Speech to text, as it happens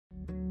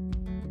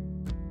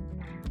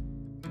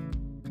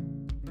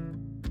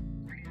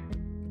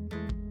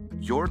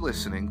You're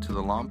listening to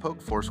the Lompoc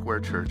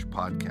Foursquare Church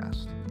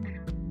podcast.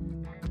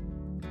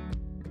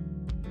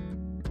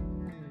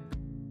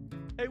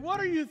 Hey,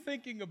 what are you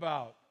thinking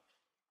about?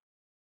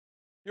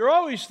 You're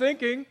always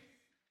thinking.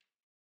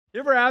 You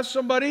ever ask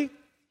somebody,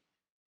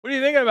 what are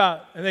you thinking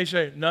about? And they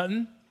say,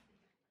 nothing.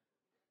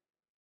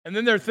 And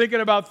then they're thinking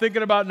about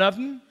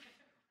nothing?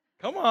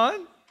 Come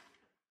on.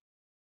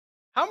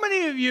 How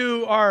many of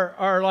you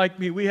are like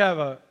me? We have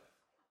a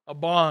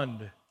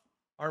bond.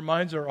 Our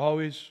minds are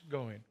always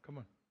going. Come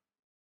on.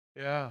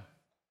 Yeah.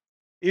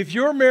 If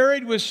you're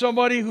married with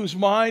somebody whose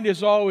mind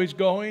is always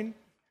going,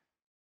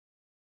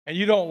 and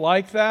you don't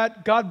like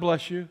that, God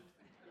bless you.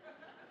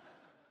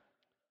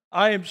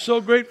 I am so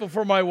grateful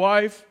for my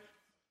wife,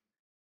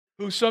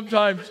 who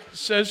sometimes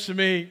says to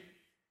me,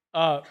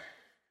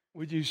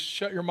 would you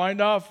shut your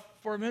mind off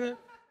for a minute?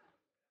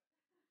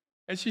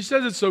 And she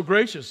says it so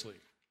graciously.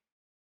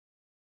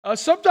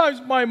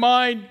 Sometimes my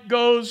mind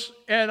goes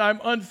and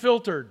I'm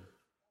unfiltered.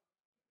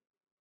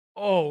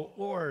 Oh,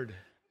 Lord.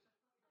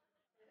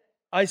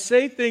 I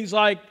say things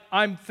like,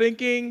 I'm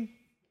thinking,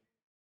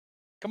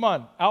 come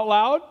on, out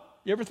loud?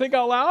 You ever think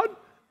out loud?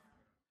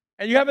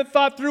 And you haven't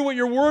thought through what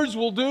your words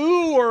will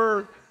do,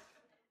 or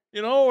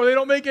they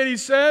don't make any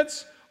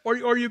sense,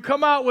 or you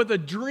come out with a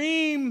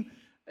dream,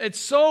 it's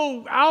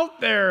so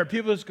out there,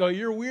 people just go,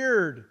 you're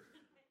weird.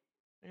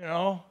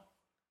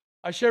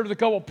 I shared with a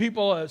couple of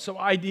people some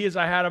ideas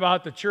I had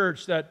about the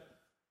church that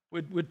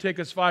would take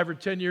us 5 or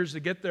 10 years to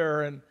get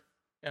there,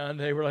 and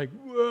they were like,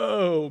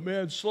 whoa,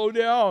 man, slow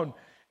down.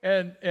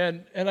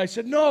 And I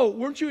said, no,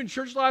 weren't you in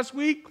church last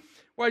week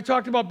where I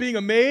talked about being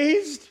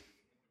amazed?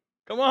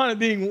 Come on, and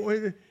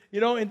being,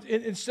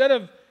 instead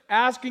of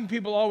asking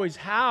people always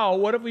how,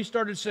 what if we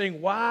started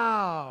saying,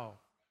 wow?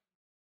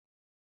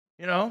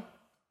 I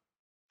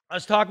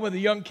was talking with a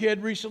young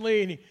kid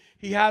recently, and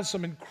he has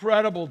some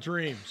incredible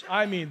dreams.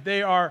 I mean,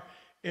 they are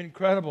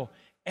incredible.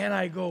 And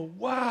I go,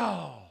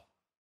 wow,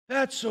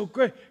 that's so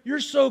great.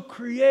 You're so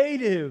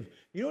creative.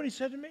 You know what he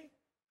said to me?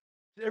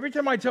 Every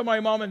time I tell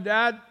my mom and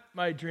dad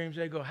my dreams,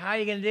 they go, how are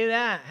you going to do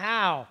that?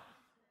 How?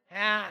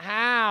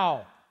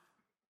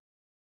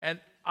 And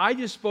I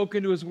just spoke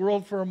into his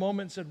world for a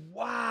moment and said,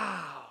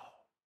 wow.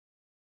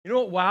 You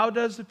know what wow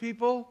does to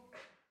people?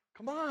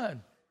 Come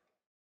on.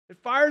 It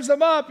fires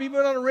them up,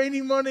 even on a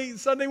rainy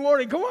Sunday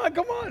morning. Come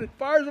on. It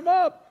fires them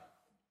up.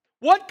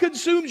 What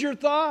consumes your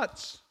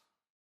thoughts?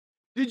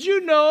 Did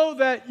you know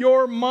that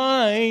your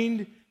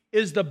mind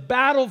is the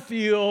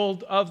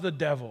battlefield of the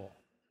devil?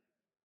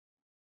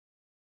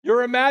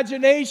 Your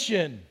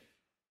imagination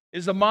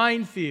is a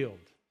minefield.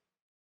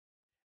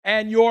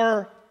 And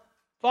your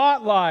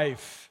thought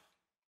life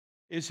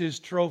is his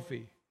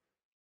trophy.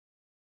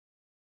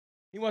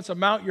 He wants to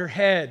mount your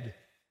head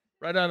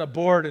right on a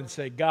board and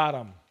say, got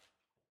him.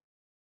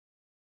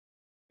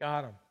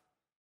 Got him.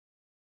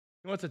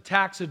 He wants to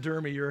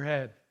taxidermy your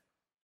head,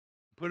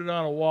 put it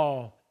on a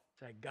wall,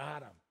 say,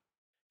 got him.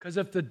 Because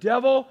if the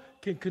devil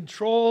can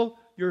control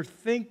your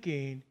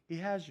thinking, he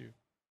has you.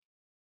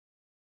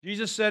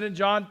 Jesus said in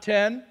John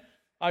 10,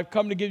 I've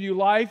come to give you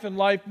life and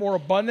life more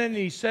abundant. And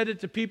he said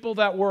it to people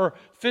that were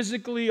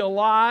physically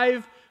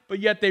alive, but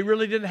yet they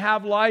really didn't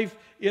have life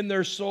in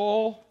their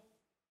soul.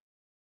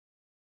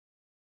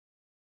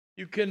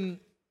 You can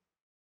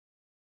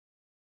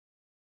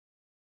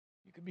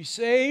be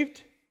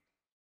saved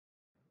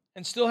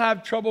and still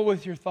have trouble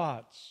with your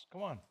thoughts.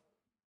 Come on.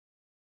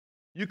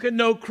 You can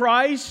know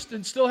Christ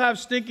and still have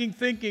stinking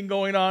thinking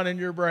going on in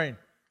your brain.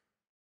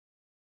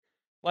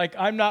 Like,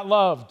 I'm not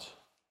loved.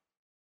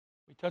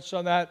 We touched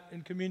on that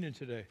in communion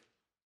today.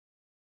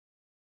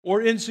 Or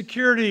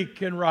insecurity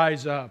can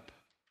rise up.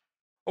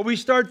 Or we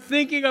start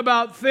thinking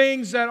about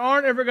things that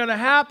aren't ever going to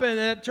happen,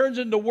 and it turns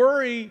into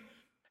worry.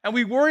 And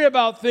we worry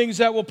about things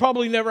that will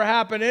probably never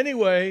happen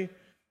anyway.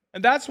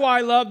 And that's why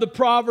I love the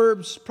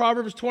Proverbs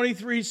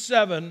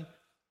 23:7.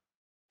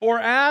 For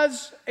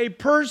as a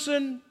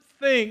person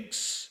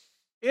thinks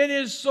in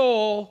his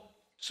soul,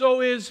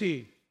 so is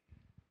he.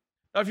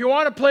 Now, if you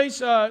want a place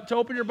to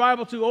open your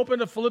Bible to, open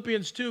to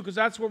Philippians 2, because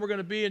that's where we're going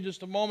to be in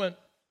just a moment.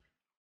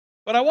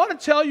 But I want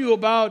to tell you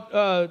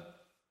about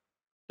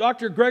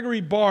Dr.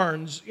 Gregory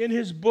Barnes in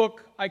his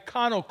book,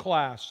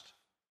 Iconoclast.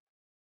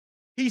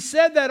 He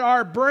said that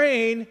our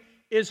brain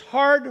is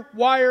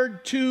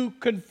hardwired to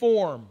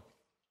conform.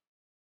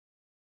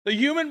 The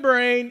human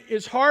brain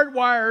is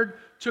hardwired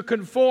to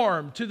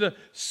conform to the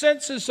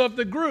census of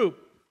the group.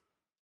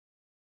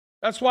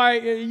 That's why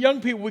young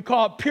people, we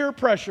call it peer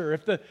pressure.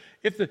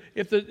 If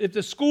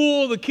the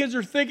school, the kids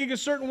are thinking a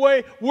certain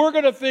way, we're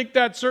going to think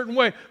that certain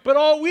way. But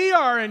all we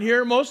are in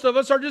here, most of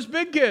us, are just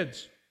big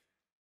kids.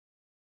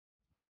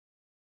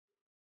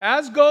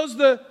 As goes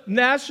the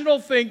national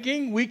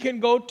thinking, we can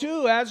go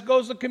too. As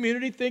goes the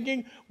community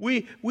thinking,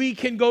 we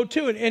can go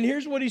too. And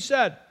here's what he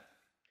said.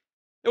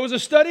 There was a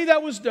study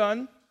that was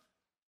done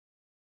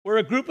where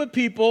a group of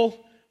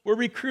people were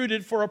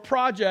recruited for a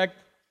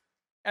project,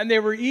 and they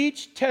were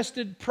each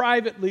tested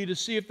privately to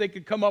see if they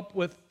could come up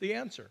with the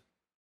answer.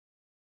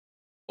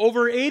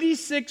 Over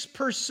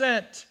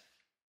 86%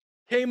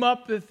 came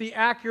up with the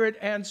accurate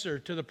answer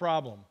to the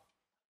problem.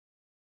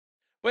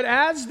 But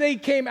as they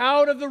came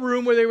out of the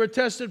room where they were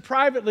tested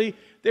privately,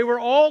 they were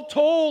all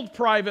told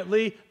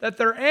privately that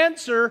their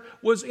answer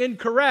was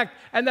incorrect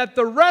and that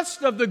the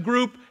rest of the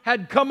group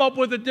had come up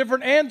with a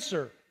different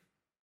answer.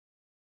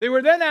 They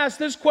were then asked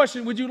this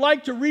question: would you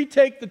like to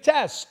retake the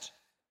test?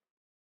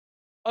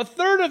 A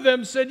third of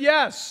them said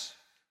yes.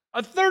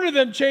 A third of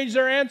them changed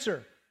their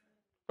answer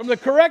from the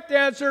correct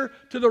answer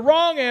to the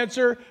wrong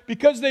answer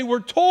because they were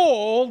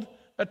told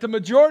that the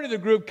majority of the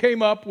group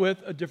came up with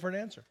a different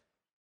answer.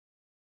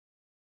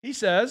 He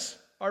says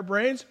our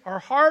brains are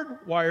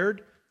hardwired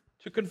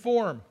to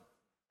conform.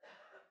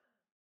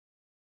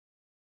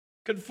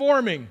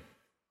 Conforming.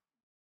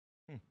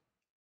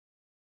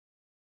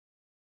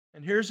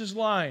 And here's his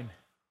line: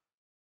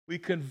 we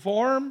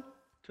conform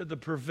to the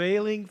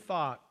prevailing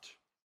thought.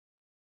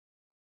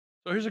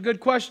 So here's a good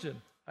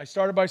question. I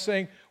started by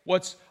saying,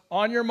 what's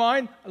on your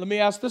mind? Let me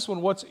ask this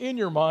one: what's in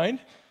your mind?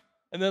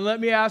 And then let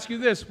me ask you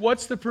this: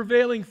 what's the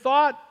prevailing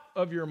thought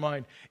of your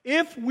mind?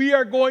 If we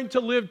are going to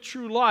live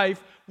true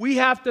life, we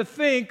have to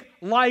think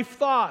life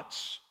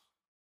thoughts.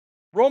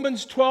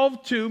 Romans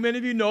 12:2, many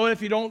of you know it.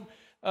 If you don't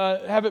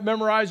have it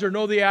memorized or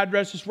know the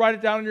address, just write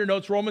it down in your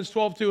notes, Romans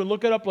 12:2, and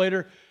look it up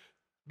later.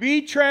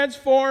 Be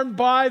transformed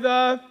by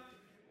the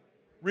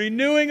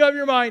renewing of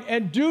your mind,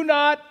 and do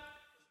not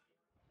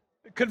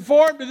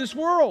conform to this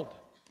world.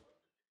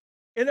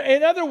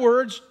 In other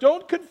words,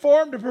 don't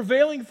conform to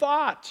prevailing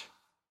thought.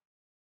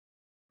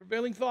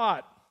 Prevailing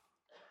thought.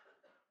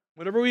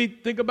 Whatever we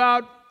think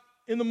about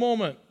in the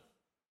moment.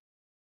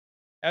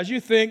 As you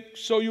think,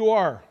 so you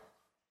are.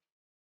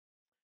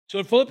 So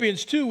in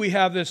Philippians 2, we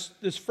have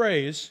this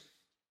phrase,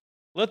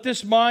 let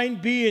this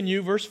mind be in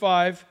you, verse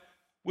 5,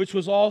 which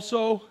was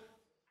also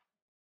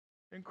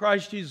in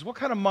Christ Jesus. What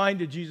kind of mind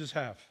did Jesus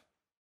have?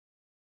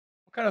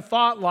 What kind of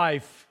thought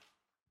life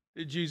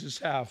did Jesus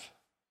have?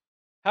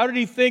 How did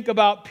he think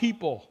about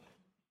people?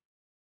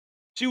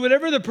 See,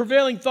 whatever the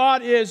prevailing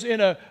thought is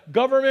in a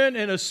government,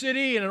 in a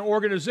city, in an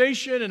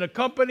organization, in a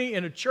company,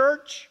 in a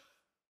church,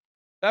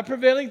 that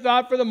prevailing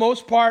thought for the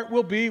most part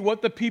will be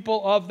what the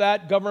people of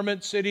that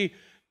government, city,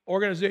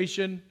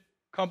 organization,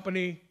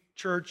 company,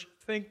 church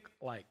think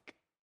like.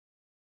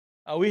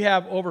 We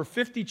have over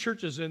 50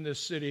 churches in this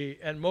city,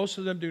 and most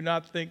of them do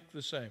not think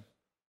the same.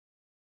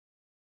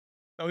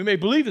 Now, we may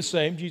believe the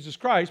same, Jesus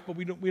Christ, but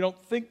we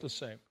don't think the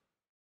same.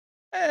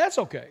 That's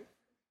okay.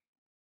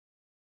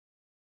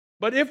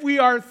 But if we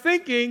are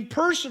thinking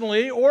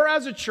personally or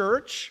as a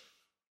church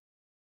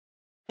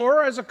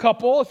or as a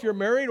couple, if you're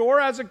married, or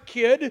as a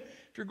kid,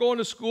 if you're going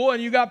to school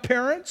and you got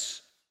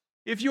parents,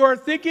 if you are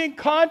thinking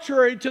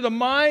contrary to the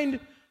mind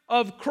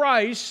of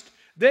Christ,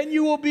 then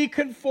you will be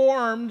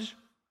conformed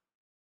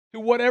to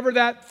whatever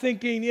that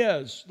thinking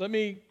is. Let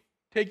me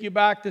take you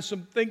back to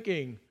some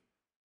thinking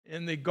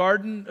in the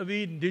Garden of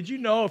Eden. Did you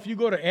know if you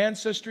go to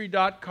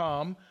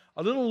Ancestry.com,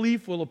 a little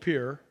leaf will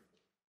appear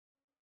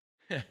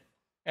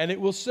and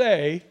it will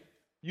say,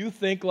 you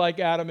think like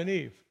Adam and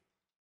Eve.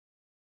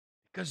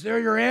 Because they're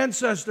your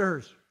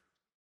ancestors.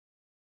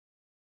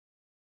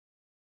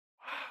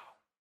 Wow.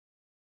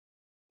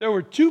 There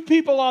were two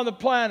people on the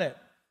planet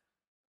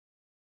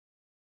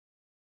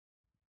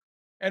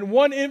and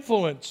one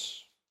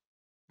influence,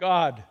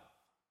 God.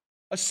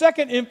 A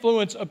second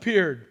influence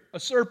appeared, a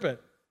serpent.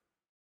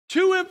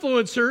 Two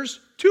influencers,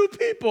 two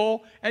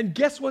people, and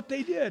guess what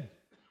they did?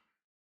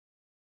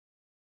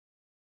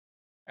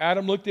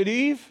 Adam looked at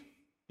Eve.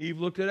 Eve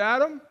looked at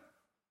Adam.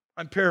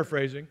 I'm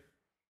paraphrasing.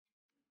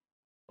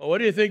 Well, what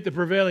do you think the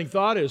prevailing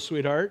thought is,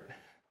 sweetheart?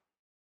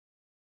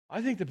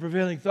 I think the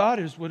prevailing thought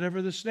is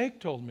whatever the snake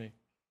told me.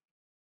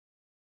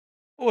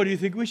 Well, what do you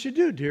think we should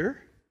do,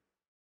 dear?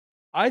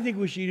 I think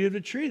we should eat of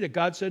the tree that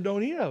God said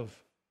don't eat of.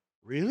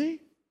 Really?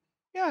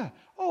 Yeah.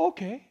 Oh,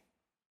 okay.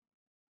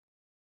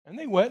 And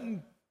they went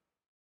and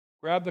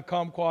grabbed the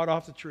kumquat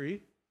off the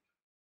tree,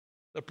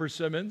 the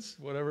persimmons,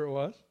 whatever it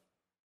was,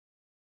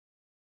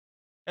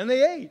 and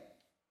they ate.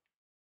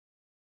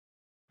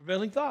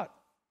 Prevailing thought.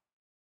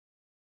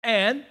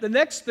 And the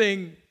next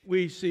thing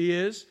we see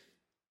is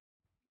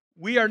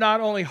we are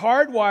not only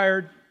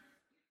hardwired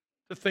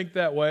to think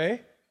that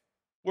way,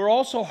 we're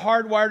also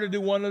hardwired to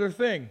do one other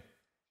thing.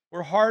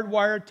 We're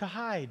hardwired to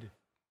hide.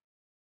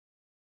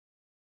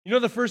 You know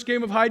the first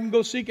game of hide and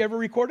go seek ever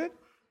recorded?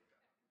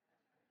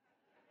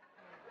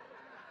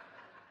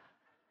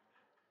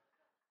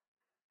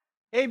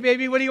 Hey,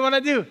 baby, what do you want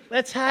to do?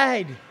 Let's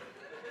hide.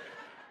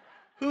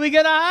 Who are we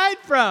going to hide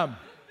from?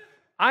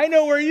 I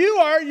know where you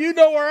are. You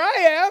know where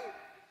I am.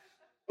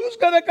 Who's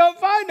going to come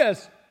find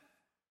us?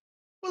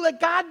 Well, let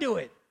God do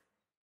it.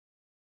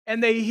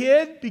 And they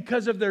hid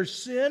because of their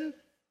sin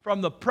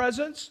from the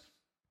presence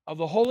of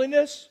the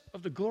holiness,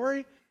 of the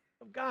glory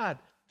of God.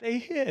 They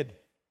hid.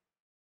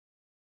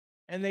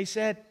 And they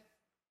said,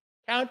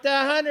 count to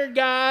 100,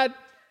 God.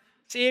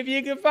 See if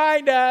you can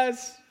find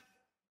us.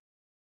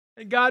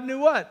 And God knew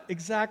what?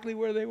 Exactly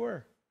where they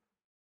were.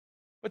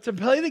 But to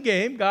play the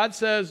game, God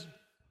says,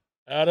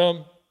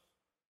 Adam,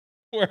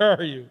 where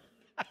are you?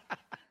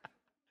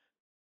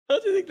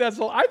 Don't you think that's,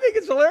 I think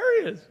it's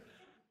hilarious.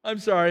 I'm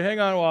sorry,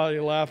 hang on while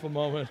you laugh a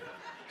moment.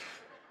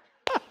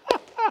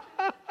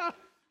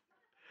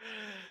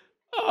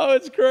 Oh,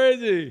 it's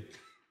crazy.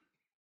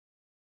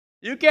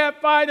 You can't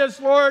find us,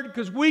 Lord,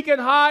 because we can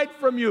hide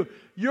from you.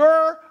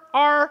 You're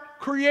our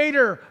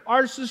creator,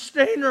 our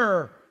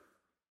sustainer.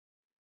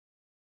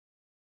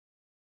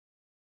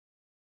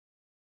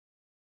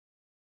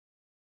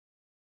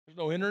 There's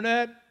no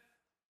internet.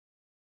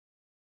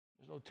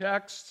 There's no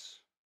texts.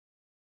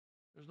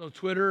 There's no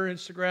Twitter,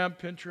 Instagram,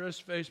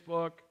 Pinterest,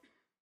 Facebook,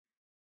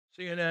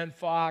 CNN,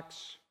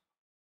 Fox.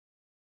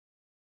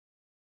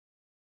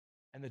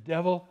 And the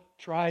devil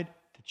tried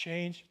to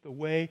change the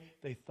way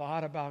they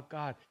thought about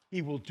God.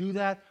 He will do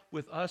that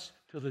with us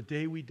till the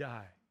day we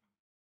die.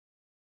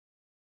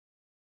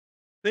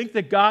 Think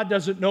that God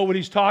doesn't know what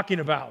he's talking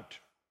about.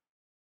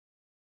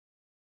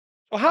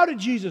 So how did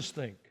Jesus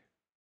think?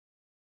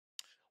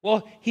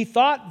 Well, he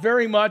thought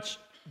very much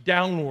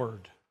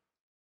downward.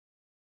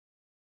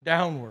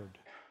 Downward.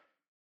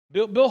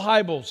 Bill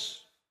Hybels,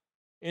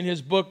 in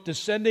his book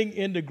Descending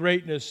into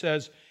Greatness,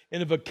 says, in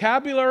the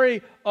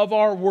vocabulary of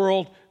our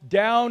world,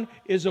 down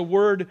is a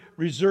word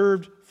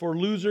reserved for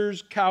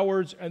losers,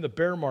 cowards, and the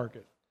bear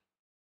market.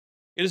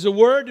 It is a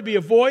word to be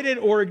avoided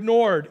or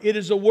ignored. It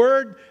is a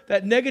word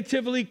that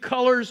negatively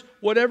colors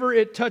whatever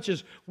it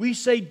touches. We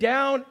say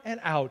down and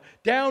out,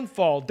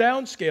 downfall,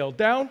 downscale,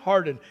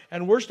 downhearted,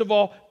 and worst of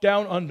all,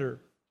 down under.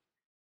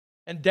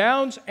 And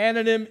down's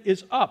anonym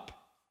is up,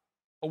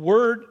 a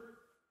word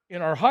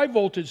in our high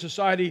voltage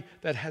society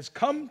that has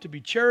come to be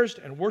cherished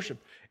and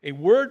worshiped. A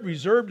word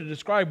reserved to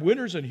describe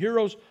winners and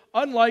heroes,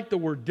 unlike the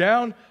word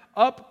down.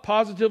 Up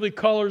positively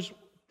colors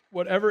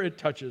whatever it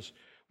touches.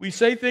 We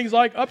say things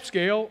like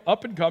upscale,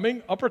 up and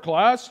coming, upper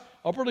class,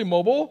 upwardly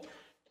mobile.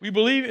 We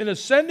believe in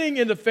ascending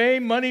into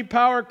fame, money,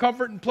 power,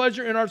 comfort, and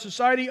pleasure in our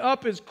society.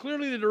 Up is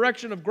clearly the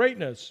direction of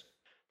greatness.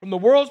 From the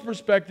world's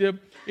perspective,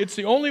 it's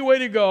the only way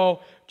to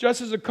go.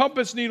 Just as a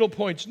compass needle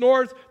points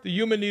north, the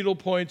human needle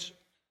points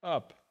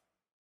up.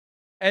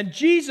 And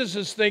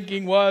Jesus'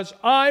 thinking was,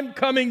 I'm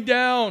coming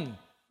down.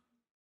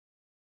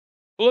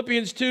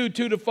 Philippians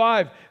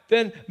 2:2-5.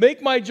 Then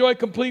make my joy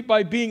complete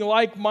by being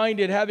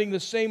like-minded, having the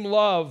same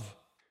love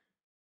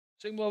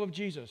of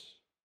Jesus,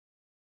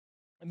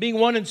 and being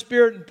one in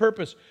spirit and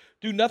purpose.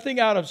 Do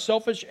nothing out of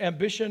selfish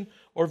ambition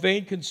or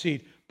vain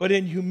conceit, but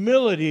in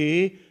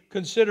humility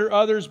consider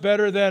others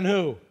better than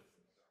who?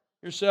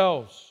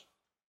 Yourselves.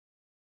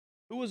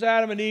 Who was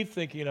Adam and Eve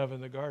thinking of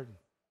in the garden?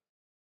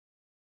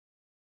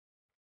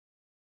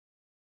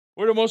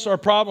 Where do most of our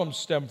problems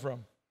stem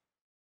from?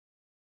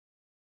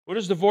 Where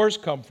does divorce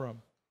come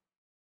from?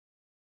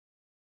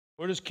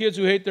 Where does kids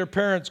who hate their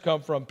parents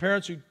come from?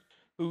 Parents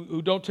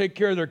who don't take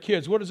care of their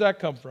kids. Where does that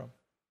come from?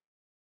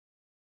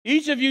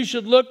 Each of you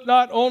should look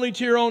not only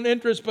to your own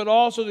interests, but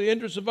also the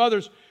interests of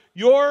others.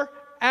 Your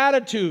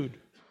attitude,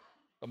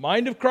 the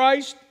mind of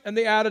Christ and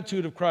the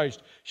attitude of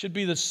Christ, should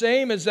be the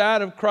same as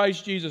that of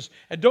Christ Jesus.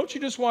 And don't you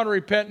just want to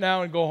repent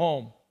now and go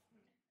home?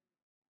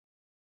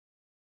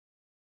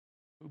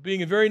 Who,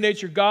 being in very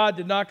nature God,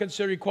 did not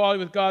consider equality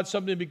with God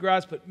something to be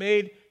grasped, but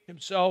made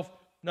himself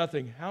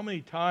nothing. How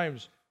many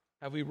times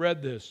have we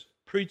read this,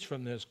 preached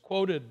from this,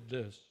 quoted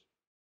this?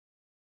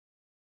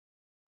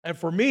 And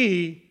for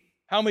me,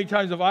 how many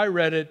times have I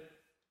read it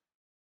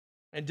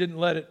and didn't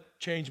let it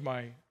change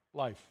my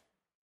life?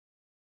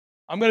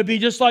 I'm going to be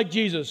just like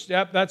Jesus.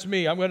 Yep, that's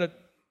me.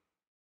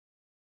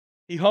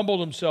 He humbled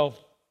himself,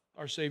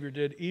 our Savior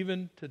did,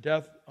 even to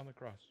death on the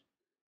cross.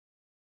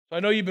 So I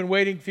know you've been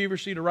waiting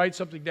feverishly to write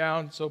something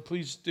down, so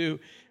please do.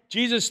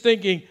 Jesus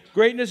thinking,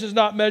 greatness is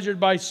not measured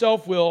by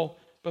self-will,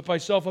 but by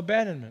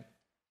self-abandonment.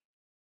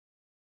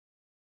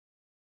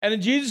 And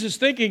in Jesus'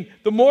 thinking,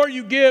 the more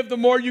you give, the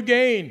more you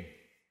gain.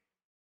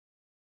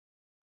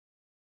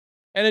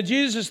 And in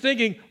Jesus'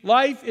 thinking,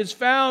 life is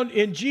found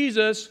in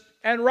Jesus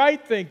and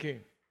right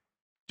thinking.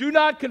 Do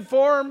not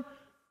conform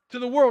to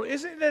the world.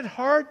 Isn't it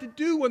hard to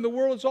do when the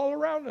world is all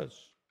around us?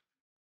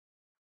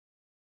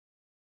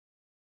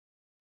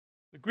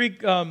 The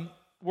Greek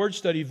word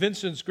study,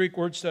 Vincent's Greek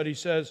word study,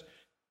 says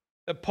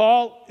that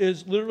Paul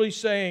is literally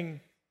saying,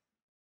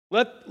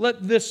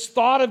 let this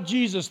thought of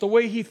Jesus, the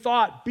way he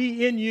thought,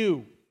 be in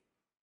you.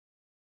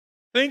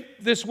 Think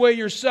this way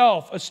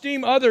yourself.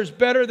 Esteem others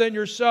better than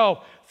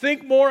yourself.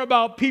 Think more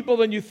about people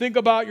than you think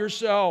about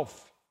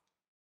yourself.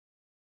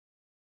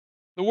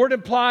 The word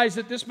implies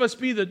that this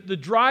must be the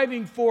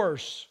driving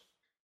force,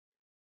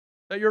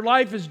 that your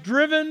life is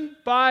driven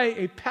by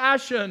a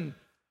passion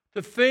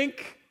to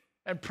think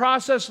and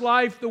process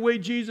life the way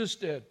Jesus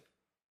did.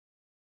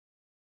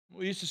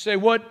 We used to say,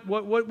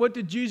 what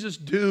did Jesus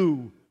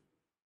do?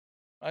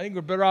 I think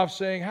we're better off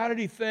saying, how did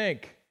he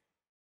think?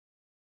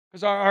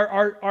 Because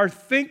our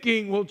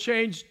thinking will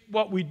change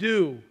what we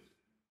do.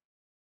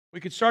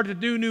 We could start to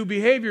do new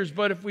behaviors,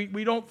 but if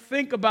we don't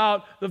think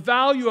about the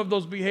value of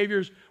those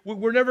behaviors,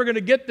 we're never going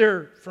to get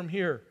there from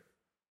here.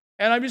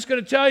 And I'm just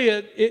going to tell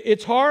you,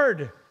 it's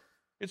hard.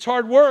 It's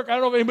hard work. I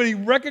don't know if anybody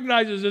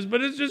recognizes this,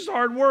 but it's just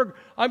hard work.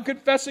 I'm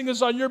confessing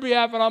this on your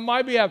behalf and on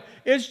my behalf.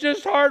 It's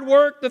just hard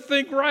work to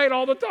think right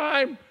all the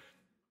time.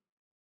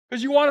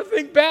 Because you want to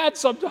think bad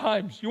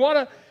sometimes. You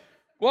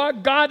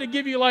want God to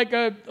give you like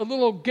a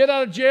little get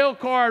out of jail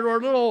card or a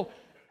little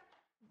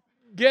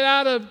get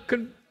out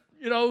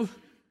of,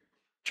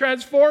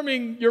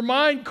 transforming your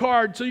mind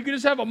card so you can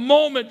just have a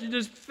moment to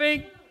just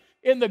think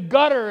in the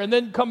gutter and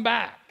then come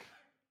back.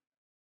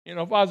 If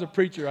I was a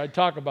preacher, I'd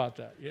talk about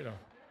that,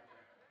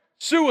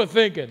 Sewer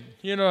thinking,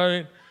 what I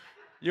mean?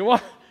 You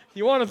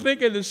want to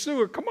think in the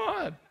sewer, come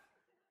on.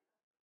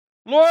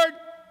 Lord,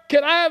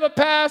 can I have a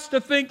pass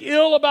to think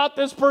ill about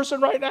this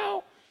person right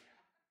now?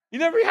 You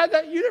never had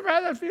that? You never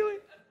had that feeling?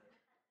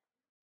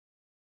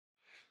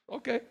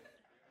 Okay.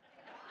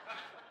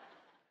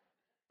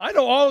 I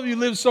know all of you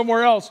live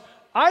somewhere else.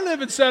 I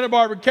live in Santa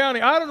Barbara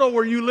County. I don't know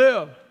where you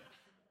live.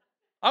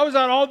 I was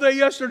out all day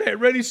yesterday at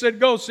Ready, Set,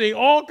 Go, seeing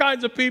all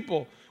kinds of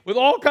people with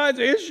all kinds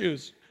of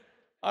issues.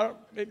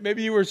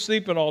 Maybe you were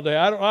sleeping all day.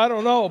 I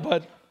don't know,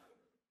 but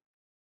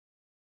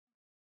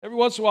every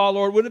once in a while,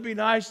 Lord, wouldn't it be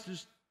nice to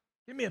just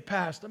give me a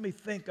pass? Let me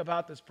think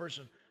about this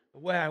person the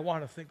way I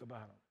want to think about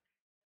them.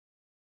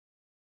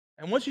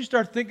 And once you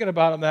start thinking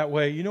about them that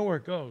way, you know where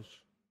it goes.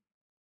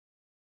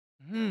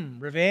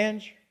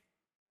 Revenge,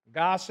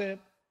 gossip.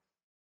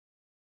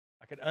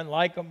 I could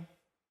unlike them,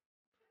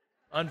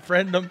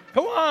 unfriend them.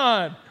 Come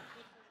on.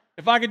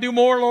 If I could do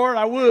more, Lord,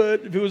 I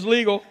would if it was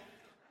legal.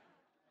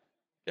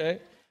 Okay.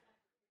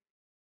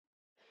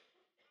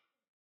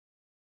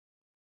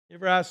 You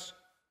ever ask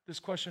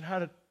this question, how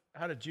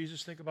did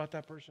Jesus think about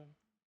that person?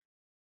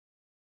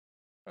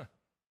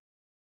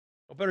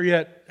 Or better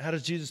yet, how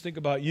does Jesus think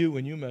about you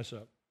when you mess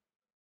up?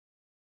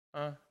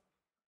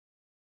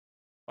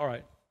 All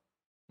right.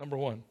 Number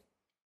one.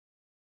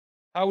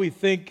 How we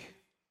think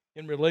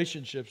in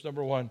relationships,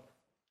 number one,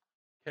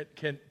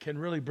 can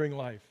really bring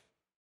life.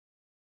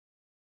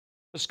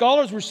 The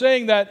scholars were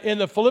saying that in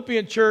the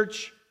Philippian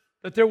church,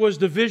 that there was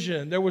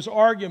division, there was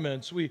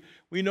arguments. We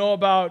know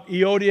about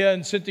Euodia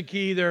and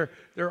Syntyche,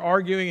 they're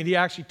arguing, and he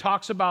actually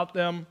talks about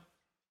them.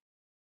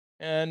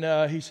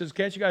 And he says,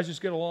 can't you guys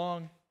just get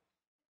along?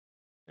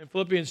 In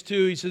Philippians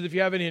 2, he says, if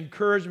you have any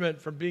encouragement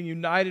from being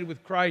united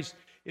with Christ,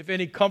 if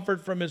any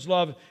comfort from his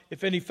love,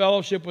 if any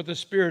fellowship with the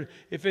Spirit,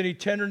 if any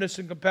tenderness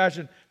and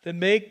compassion, then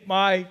make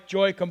my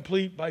joy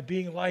complete by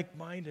being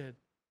like-minded.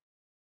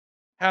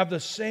 Have the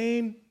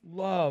same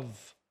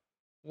love,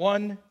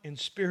 one in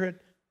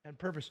spirit and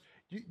purpose.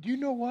 Do you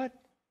know what?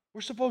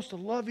 We're supposed to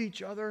love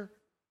each other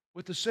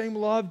with the same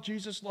love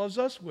Jesus loves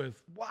us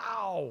with.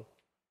 Wow.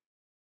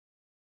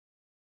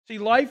 See,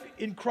 life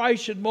in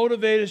Christ should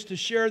motivate us to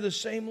share the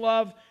same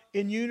love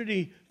in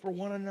unity for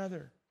one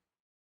another.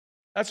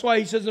 That's why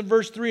he says in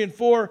verse 3 and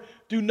 4,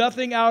 do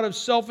nothing out of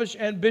selfish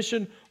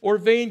ambition or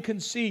vain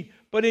conceit,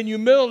 but in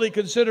humility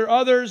consider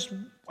others,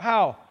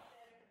 how?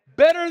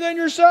 Better than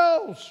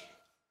yourselves.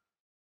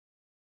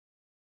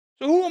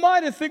 So who am I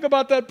to think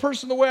about that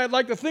person the way I'd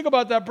like to think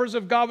about that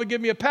person if God would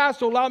give me a pass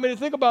to allow me to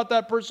think about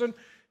that person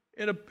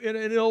in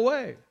an ill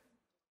way?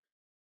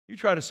 You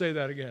try to say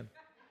that again.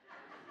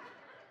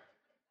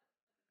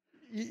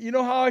 You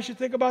know how I should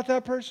think about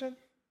that person?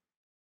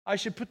 I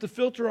should put the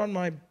filter on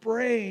my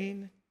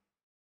brain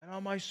and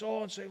on my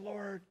soul and say,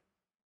 Lord,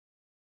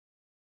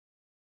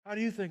 how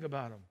do you think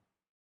about them?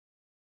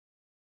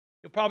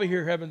 You'll probably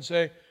hear heaven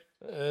say,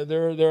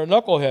 they're a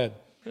knucklehead.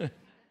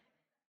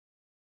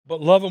 But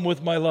love them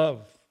with my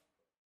love.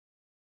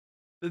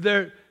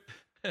 They're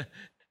a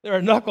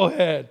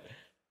knucklehead.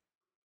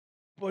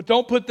 But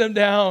don't put them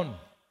down.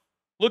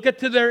 Look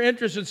to their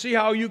interests and see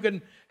how you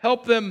can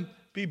help them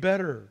be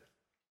better.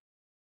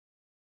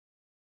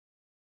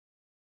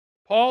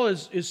 Paul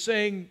is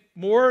saying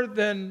more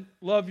than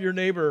love your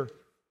neighbor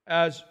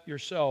as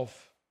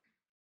yourself.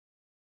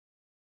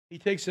 He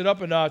takes it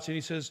up a notch and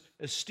he says,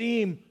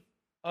 esteem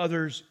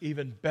others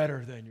even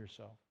better than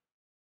yourself.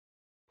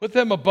 Put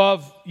them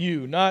above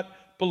you,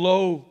 not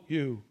below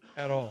you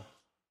at all.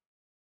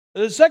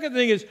 The second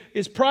thing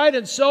is pride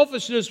and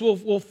selfishness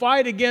will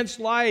fight against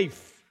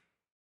life.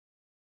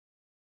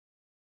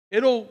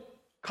 It'll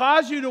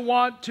cause you to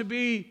want to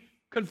be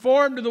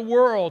conformed to the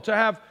world, to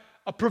have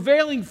a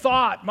prevailing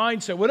thought,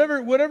 mindset.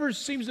 Whatever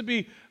seems to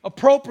be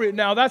appropriate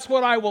now, that's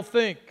what I will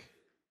think,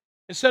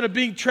 instead of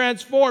being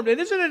transformed.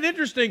 And isn't it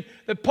interesting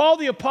that Paul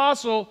the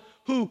Apostle,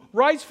 who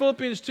writes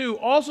Philippians 2,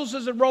 also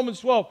says in Romans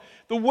 12,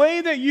 the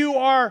way that you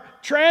are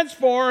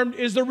transformed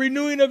is the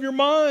renewing of your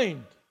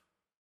mind.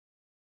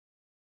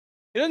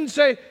 He doesn't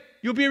say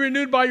you'll be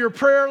renewed by your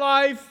prayer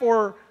life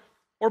or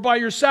by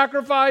your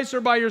sacrifice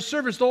or by your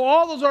service, though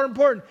all those are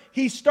important.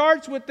 He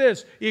starts with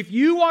this. If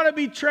you want to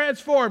be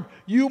transformed,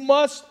 you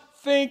must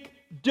think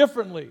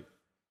differently.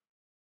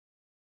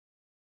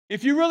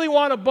 If you really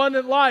want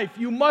abundant life,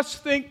 you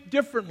must think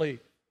differently.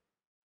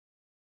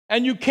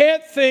 And you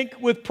can't think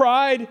with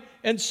pride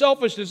and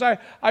selfishness. I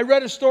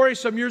read a story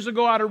some years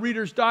ago out of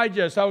Reader's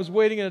Digest. I was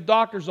waiting in a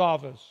doctor's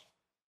office.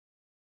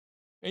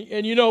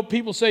 And you know,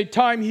 people say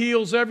time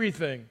heals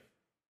everything.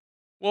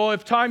 Well,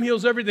 if time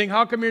heals everything,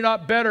 how come you're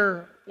not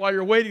better while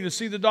you're waiting to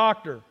see the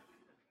doctor.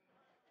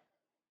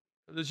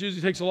 This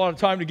usually takes a lot of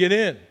time to get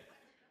in.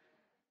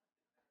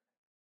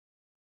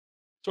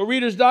 So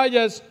Reader's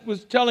Digest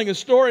was telling a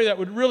story that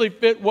would really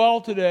fit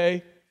well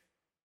today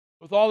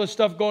with all this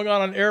stuff going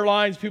on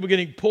airlines, people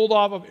getting pulled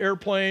off of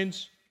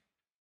airplanes.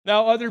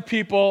 Now other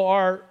people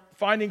are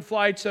finding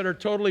flights that are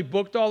totally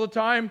booked all the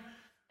time,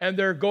 and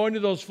they're going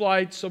to those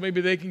flights so maybe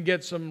they can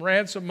get some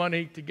ransom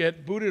money to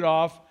get booted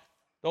off.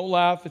 Don't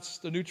laugh, it's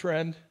the new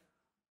trend.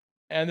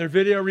 And they're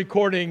video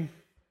recording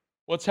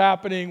what's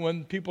happening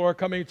when people are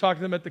coming to talk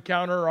to them at the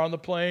counter or on the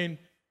plane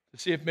to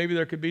see if maybe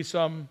there could be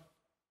some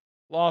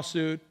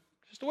lawsuit.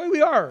 Just the way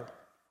we are.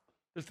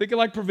 Just thinking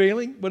like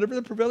whatever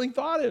the prevailing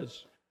thought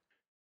is.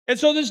 And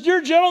so this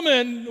dear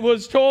gentleman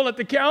was told at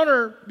the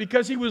counter,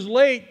 because he was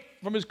late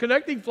from his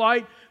connecting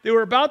flight, they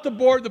were about to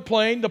board the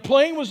plane. The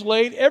plane was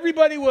late.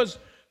 Everybody was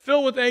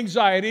filled with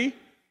anxiety.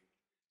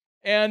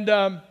 And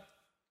the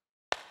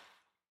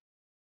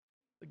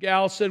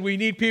gal said, we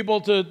need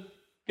people to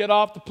get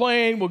off the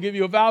plane. We'll give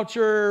you a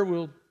voucher.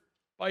 We'll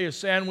buy you a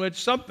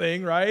sandwich,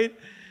 something, right?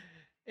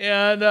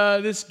 And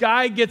this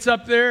guy gets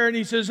up there and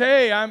he says,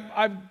 hey,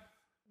 I've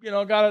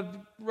got a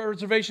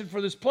reservation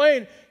for this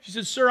plane. She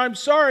says, sir, I'm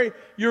sorry.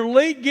 You're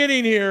late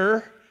getting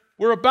here.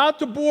 We're about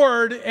to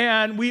board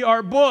and we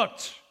are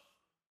booked.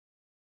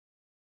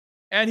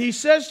 And he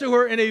says to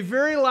her in a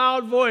very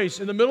loud voice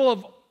in the middle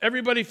of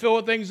everybody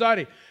filled with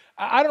anxiety,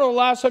 I don't know the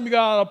last time you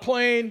got on a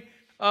plane,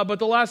 but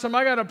the last time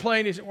I got on a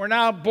plane, he said, we're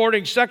now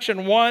boarding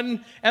section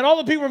 1, and all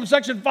the people from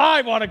section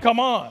 5 want to come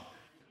on.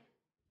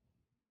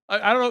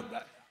 I don't know.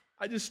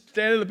 I just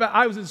stand in the back.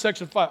 I was in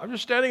section 5. I'm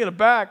just standing in the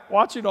back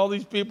watching all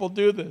these people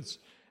do this.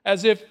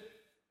 As if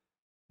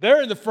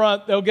they're in the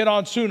front, they'll get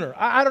on sooner.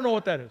 I don't know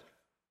what that is.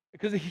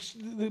 Because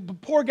the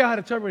poor guy had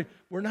to tell everybody,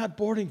 we're not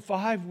boarding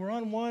 5, we're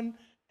on 1.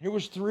 Here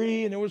was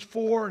 3, and there was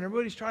 4, and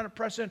everybody's trying to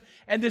press in.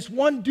 And this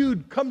one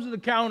dude comes to the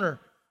counter,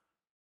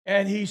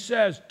 and he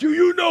says, do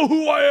you know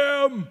who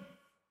I am?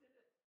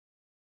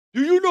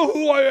 Do you know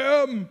who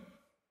I am?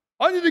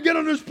 I need to get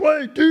on this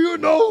plane. Do you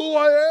know who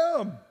I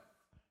am?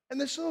 And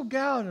this little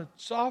gal in a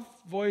soft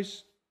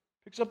voice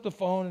picks up the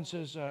phone and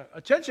says,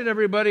 attention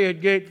everybody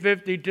at gate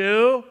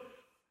 52.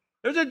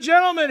 There's a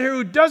gentleman here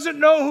who doesn't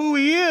know who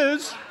he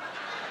is.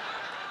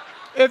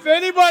 If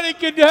anybody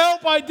can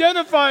help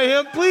identify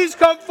him, please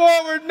come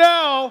forward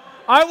now.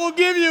 I will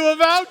give you a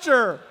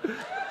voucher.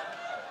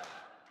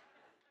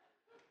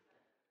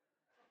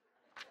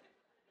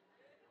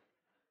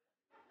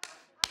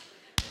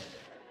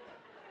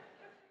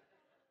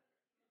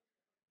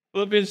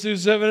 Philippians 2,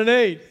 7 and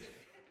 8.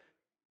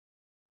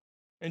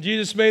 And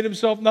Jesus made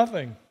himself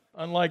nothing,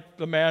 unlike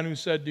the man who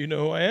said, do you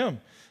know who I am?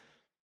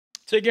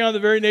 Taking on the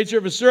very nature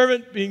of a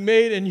servant, being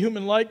made in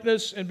human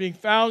likeness, and being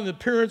found in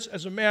appearance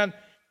as a man.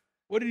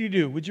 What did he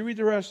do? Would you read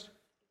the rest?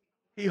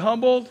 He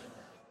humbled.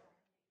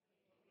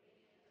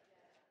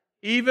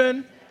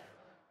 Even.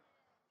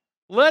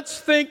 Let's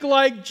think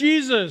like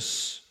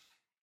Jesus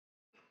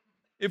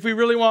if we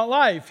really want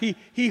life.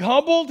 He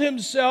humbled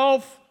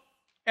himself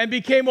and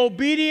became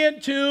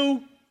obedient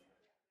to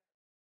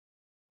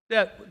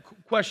that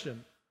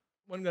question.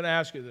 I'm going to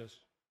ask you this.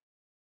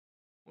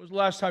 When was the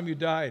last time you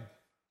died?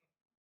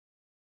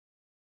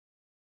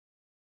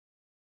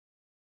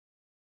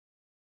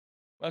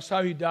 Last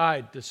time you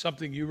died to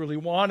something you really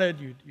wanted,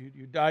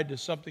 you died to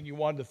something you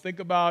wanted to think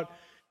about,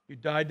 you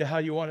died to how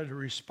you wanted to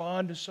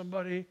respond to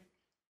somebody.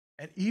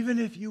 And even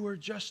if you were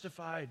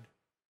justified,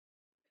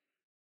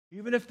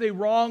 even if they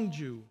wronged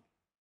you,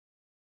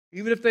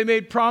 even if they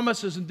made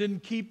promises and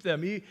didn't keep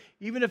them,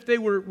 even if they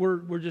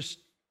were just,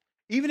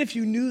 even if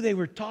you knew they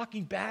were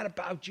talking bad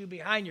about you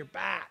behind your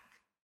back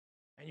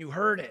and you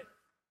heard it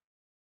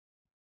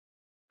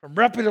from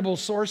reputable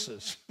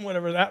sources,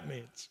 whatever that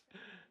means.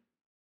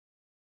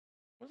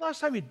 When was the last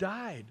time you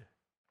died?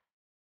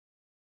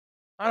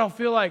 I don't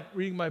feel like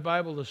reading my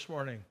Bible this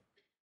morning.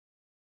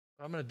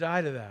 I'm going to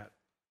die to that.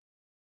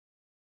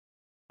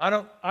 I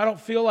don't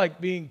feel like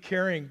being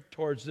caring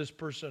towards this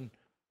person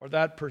or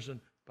that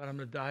person, but I'm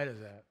going to die to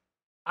that.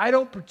 I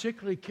don't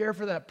particularly care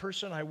for that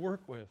person I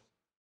work with.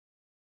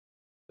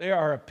 They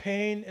are a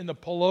pain in the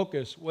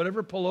palocus,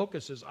 whatever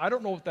palocus is. I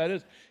don't know what that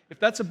is. If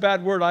that's a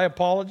bad word, I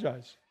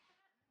apologize.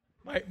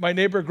 My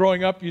neighbor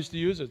growing up used to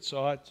use it,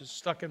 so it just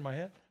stuck in my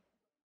head.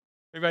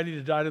 Maybe I need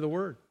to die to the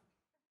word.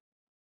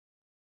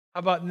 How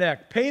about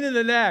neck? Pain in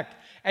the neck.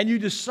 And you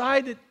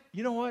decide that,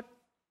 you know what?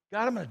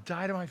 God, I'm going to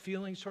die to my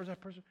feelings towards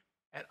that person.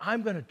 And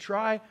I'm going to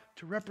try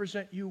to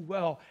represent you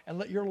well and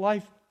let your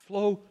life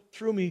flow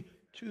through me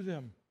to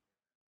them.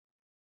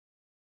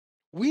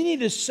 We need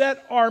to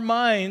set our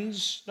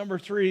minds, number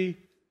 3,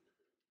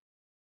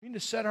 we need to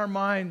set our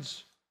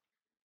minds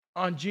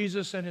on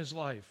Jesus and his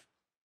life.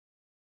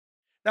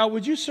 Now,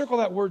 would you circle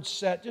that word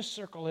set? Just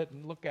circle it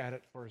and look at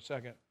it for a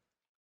second.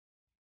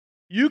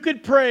 You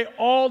could pray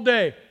all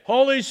day,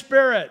 Holy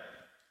Spirit,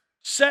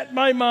 set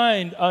my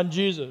mind on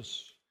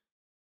Jesus.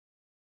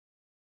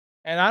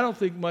 And I don't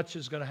think much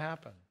is going to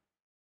happen.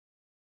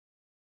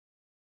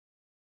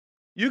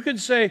 You can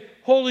say,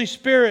 Holy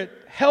Spirit,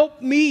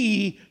 help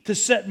me to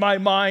set my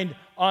mind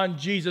on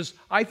Jesus,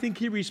 I think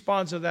he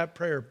responds to that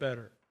prayer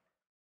better.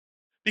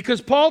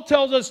 Because Paul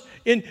tells us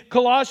in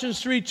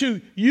Colossians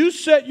 3:2, you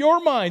set your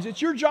minds.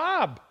 It's your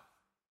job.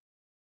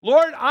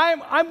 Lord,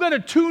 I'm going to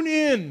tune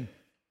in.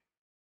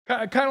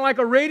 Kind of like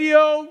a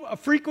radio, a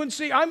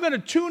frequency. I'm going to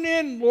tune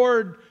in,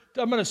 Lord.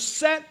 I'm going to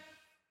set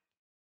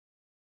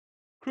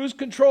cruise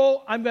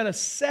control. I'm going to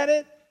set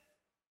it.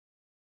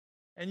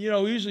 And,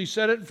 we usually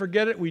set it and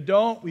forget it. We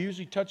don't. We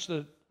usually touch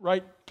the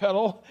right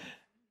pedal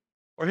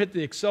or hit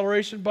the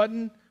acceleration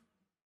button.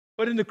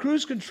 But in the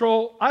cruise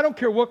control, I don't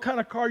care what kind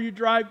of car you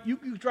drive. You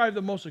can drive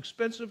the most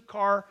expensive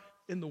car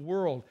in the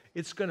world.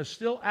 It's going to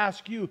still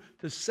ask you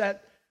to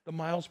set the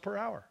miles per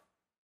hour.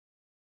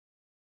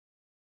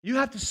 You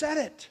have to set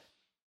it.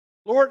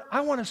 Lord, I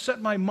want to set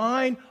my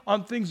mind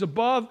on things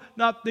above,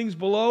 not things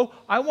below.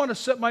 I want to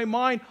set my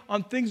mind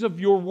on things of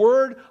your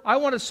word. I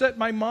want to set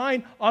my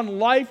mind on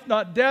life,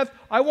 not death.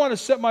 I want to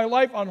set my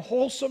life on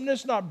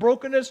wholesomeness, not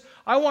brokenness.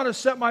 I want to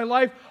set my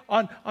life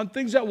on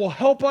things that will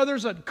help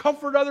others, that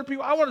comfort other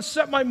people. I want to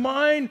set my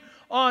mind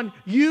on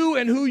you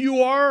and who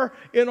you are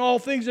in all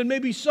things. And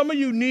maybe some of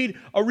you need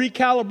a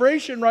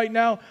recalibration right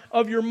now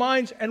of your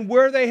minds and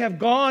where they have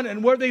gone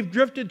and where they've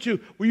drifted to,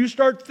 where you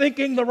start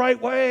thinking the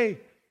right way.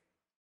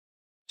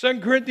 2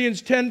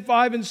 Corinthians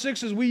 10:5-6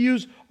 says we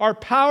use our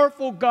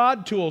powerful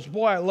God tools.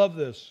 Boy, I love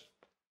this.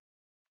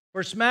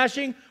 For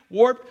smashing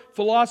warped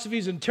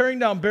philosophies and tearing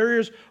down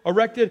barriers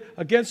erected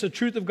against the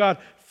truth of God,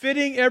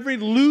 fitting every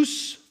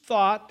loose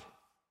thought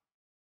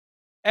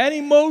and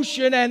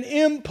emotion and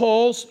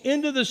impulse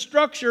into the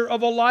structure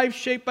of a life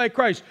shaped by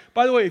Christ.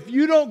 By the way, if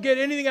you don't get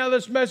anything out of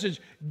this message,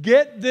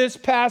 get this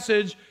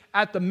passage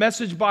at the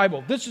Message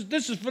Bible. This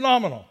is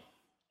phenomenal.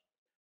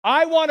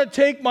 I want to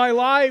take my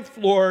life,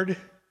 Lord,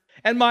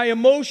 and my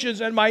emotions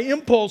and my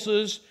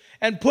impulses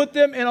and put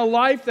them in a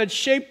life that's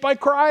shaped by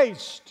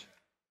Christ.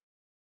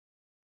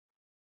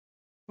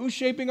 Who's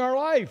shaping our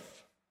life?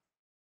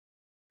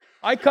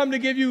 I come to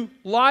give you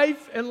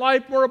life and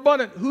life more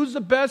abundant. Who's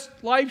the best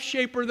life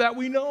shaper that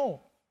we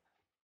know?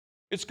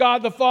 It's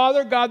God the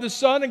Father, God the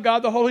Son, and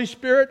God the Holy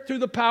Spirit through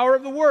the power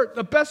of the Word.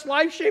 The best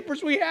life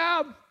shapers we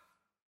have.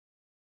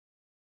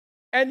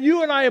 And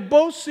you and I have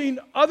both seen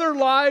other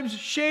lives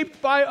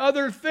shaped by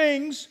other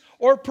things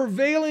or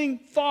prevailing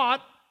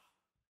thought.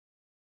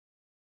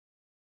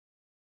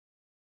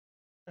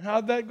 And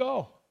how'd that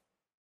go?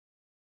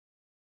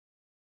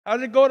 How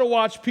did it go to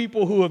watch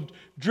people who have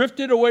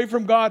drifted away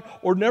from God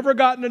or never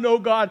gotten to know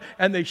God,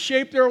 and they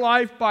shape their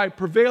life by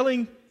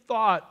prevailing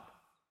thought?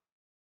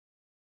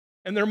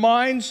 And their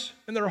minds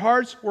and their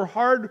hearts were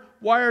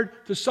hardwired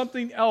to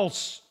something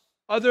else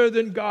other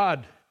than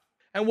God.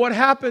 And what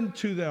happened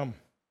to them?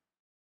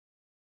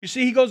 You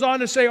see, he goes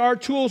on to say, our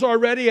tools are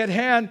ready at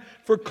hand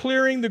for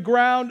clearing the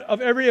ground of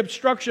every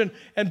obstruction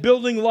and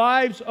building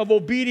lives of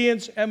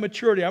obedience and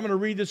maturity. I'm going to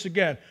read this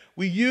again.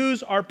 We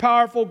use our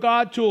powerful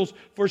God tools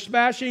for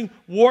smashing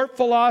warped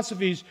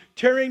philosophies,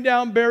 tearing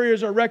down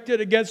barriers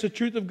erected against the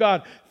truth of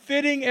God,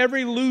 fitting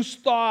every loose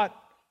thought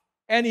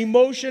and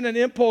emotion and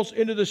impulse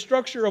into the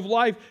structure of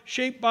life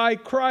shaped by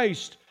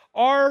Christ.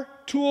 Our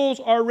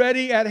tools are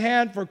ready at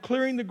hand for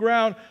clearing the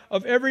ground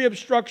of every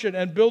obstruction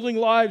and building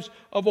lives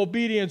of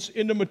obedience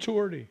into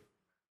maturity.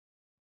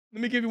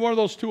 Let me give you one of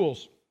those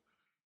tools.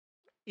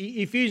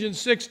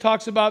 Ephesians 6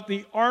 talks about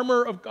the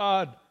armor of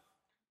God.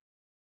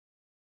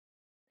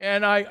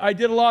 And I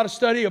did a lot of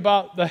study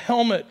about the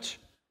helmet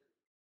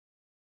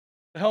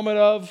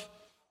of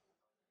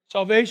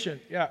salvation.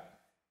 Yeah.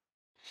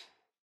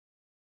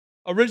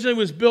 Originally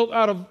was built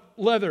out of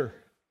leather.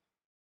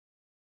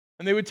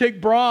 And they would take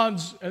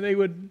bronze and they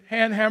would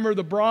hand hammer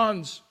the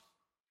bronze.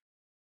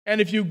 And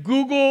if you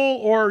Google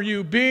or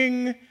you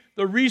Bing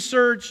the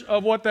research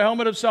of what the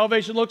helmet of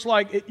salvation looks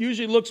like, it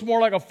usually looks more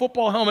like a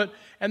football helmet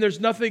and there's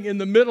nothing in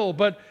the middle.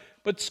 But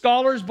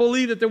scholars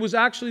believe that there was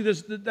actually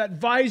that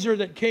visor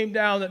that came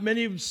down that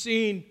many have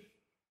seen.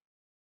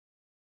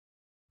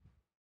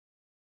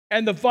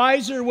 And the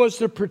visor was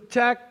to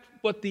protect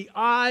what the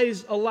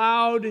eyes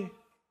allowed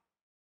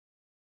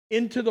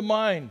into the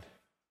mind.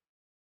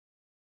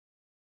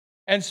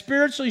 And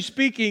spiritually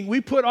speaking,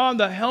 we put on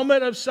the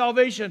helmet of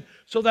salvation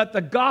so that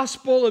the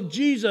gospel of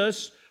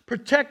Jesus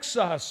protects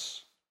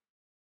us.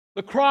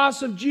 The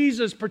cross of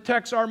Jesus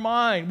protects our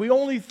mind. We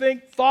only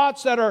think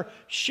thoughts that are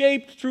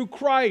shaped through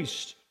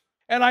Christ.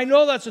 And I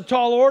know that's a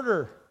tall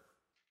order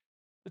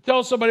to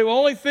tell somebody, well,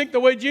 only think the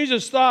way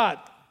Jesus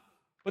thought.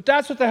 But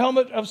that's what the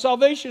helmet of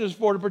salvation is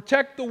for, to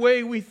protect the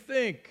way we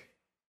think.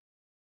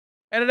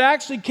 And it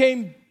actually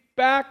came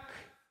back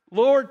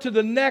lowered to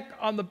the neck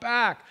on the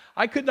back.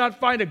 I could not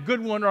find a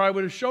good one or I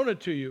would have shown it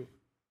to you.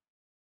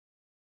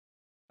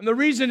 And the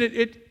reason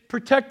it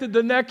protected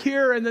the neck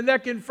here and the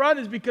neck in front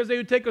is because they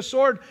would take a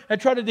sword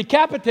and try to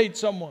decapitate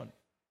someone.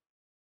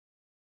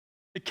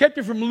 It kept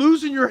you from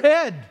losing your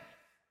head.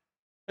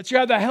 That you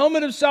have the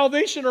helmet of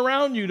salvation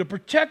around you to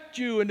protect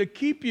you and to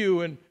keep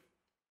you. And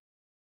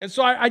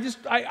so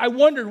I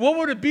wondered, what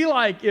would it be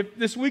like if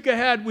this week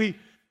ahead we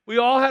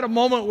all had a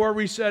moment where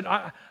we said,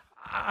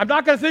 I'm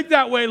not going to think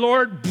that way,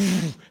 Lord.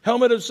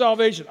 helmet of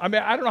salvation. I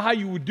mean, I don't know how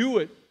you would do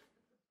it.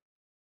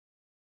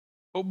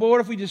 But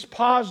what if we just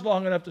pause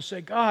long enough to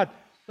say, God,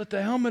 let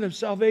the helmet of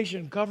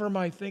salvation cover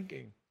my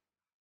thinking?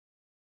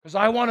 Because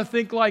I want to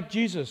think like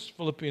Jesus,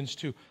 Philippians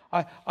 2.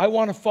 I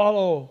want to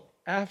follow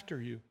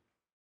after you.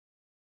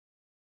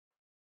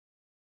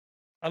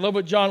 I love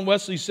what John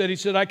Wesley said. He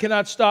said, I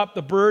cannot stop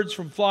the birds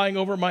from flying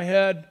over my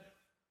head,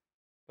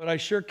 but I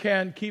sure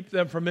can keep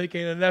them from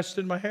making a nest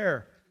in my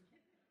hair.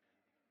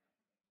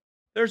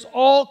 There's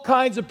all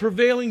kinds of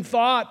prevailing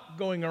thought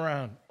going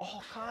around.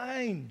 All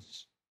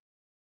kinds.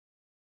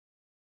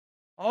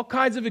 All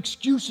kinds of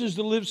excuses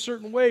to live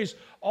certain ways.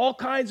 All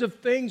kinds of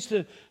things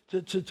to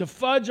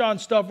fudge on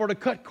stuff or to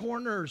cut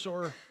corners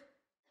or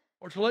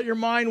to let your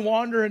mind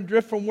wander and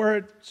drift from where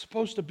it's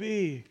supposed to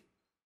be.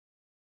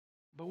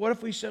 But what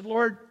if we said,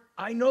 Lord,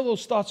 I know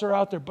those thoughts are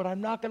out there, but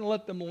I'm not going to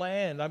let them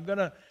land. I'm going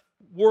to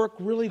work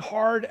really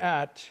hard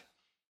at.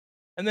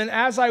 And then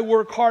as I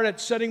work hard at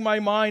setting my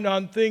mind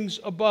on things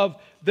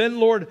above, then,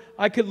 Lord,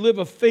 I could live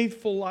a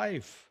faithful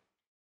life.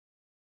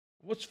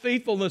 What's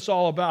faithfulness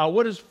all about?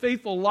 What is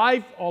faithful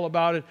life all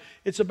about?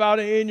 It's about,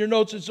 in your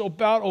notes, it's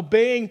about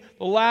obeying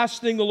the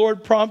last thing the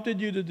Lord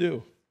prompted you to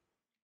do.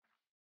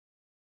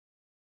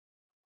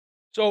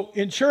 So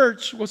in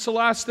church, what's the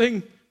last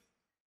thing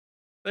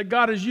that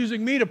God is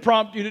using me to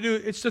prompt you to do?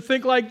 It's to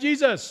think like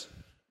Jesus.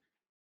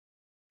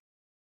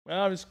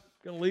 Well, I'm just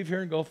going to leave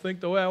here and go think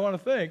the way I want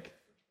to think.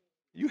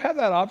 You have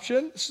that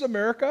option. This is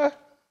America.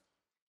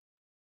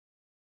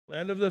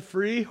 Land of the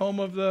free, home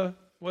of the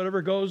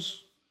whatever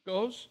goes.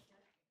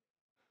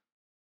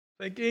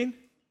 Thinking,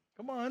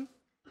 come on.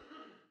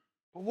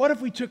 But what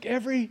if we took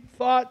every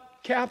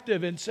thought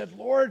captive and said,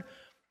 Lord,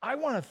 I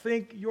want to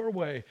think your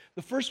way.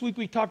 The first week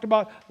we talked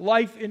about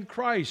life in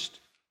Christ,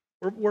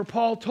 where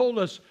Paul told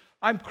us,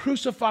 I'm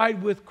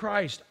crucified with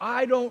Christ.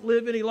 I don't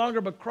live any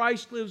longer, but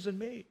Christ lives in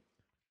me.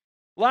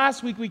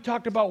 Last week we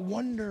talked about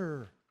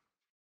wonder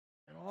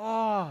and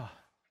awe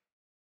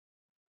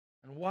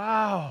and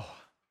wow.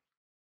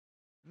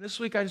 And this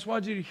week I just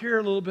wanted you to hear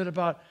a little bit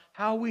about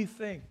how we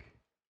think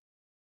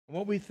and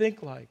what we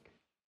think like.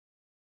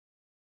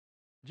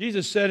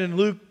 Jesus said in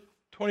Luke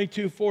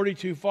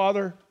 22:42,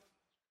 Father,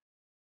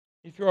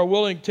 if you are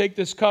willing, take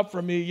this cup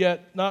from me,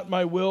 yet not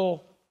my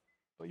will,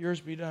 but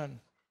yours be done.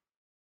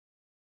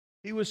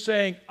 He was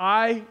saying,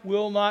 I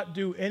will not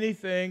do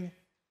anything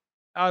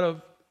out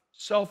of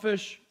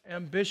selfish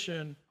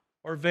ambition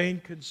or vain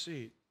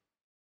conceit.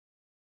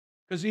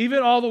 Because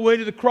even all the way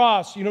to the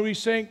cross, you know what he's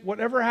saying?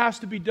 Whatever has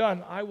to be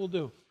done, I will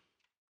do.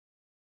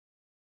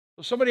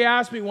 So somebody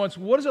asked me once,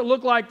 what does it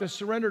look like to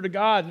surrender to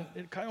God? And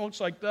it kind of looks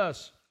like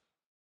this.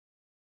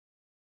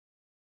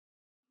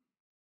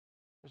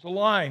 There's a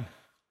line.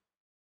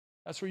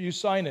 That's where you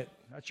sign it.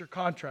 That's your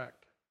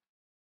contract.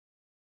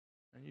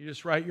 And you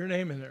just write your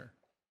name in there.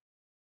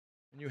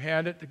 And you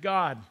hand it to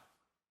God.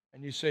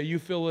 And you say, you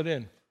fill it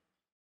in.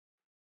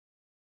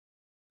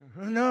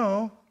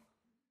 No.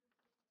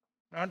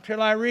 Not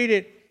until I read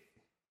it.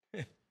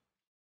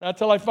 Not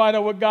until I find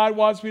out what God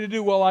wants me to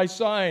do will I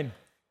sign.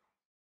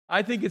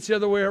 I think it's the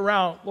other way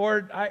around.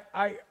 Lord,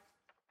 I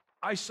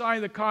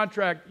sign the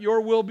contract.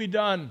 Your will be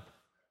done.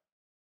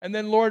 And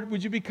then, Lord,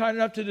 would you be kind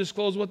enough to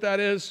disclose what that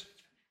is?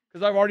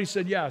 Because I've already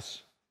said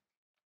yes.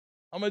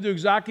 I'm going to do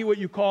exactly what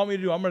you call me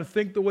to do. I'm going to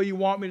think the way you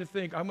want me to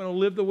think. I'm going to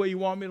live the way you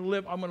want me to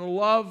live. I'm going to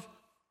love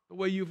the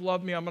way you've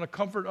loved me. I'm going to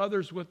comfort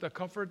others with the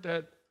comfort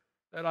that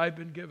I've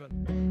been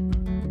given.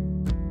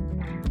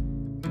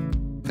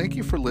 Thank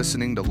you for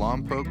listening to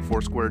Lompoc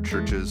Foursquare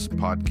Church's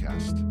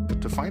podcast.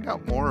 To find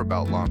out more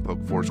about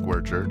Lompoc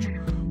Foursquare Church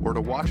or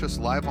to watch us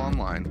live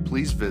online,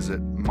 please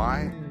visit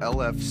mylfc.com.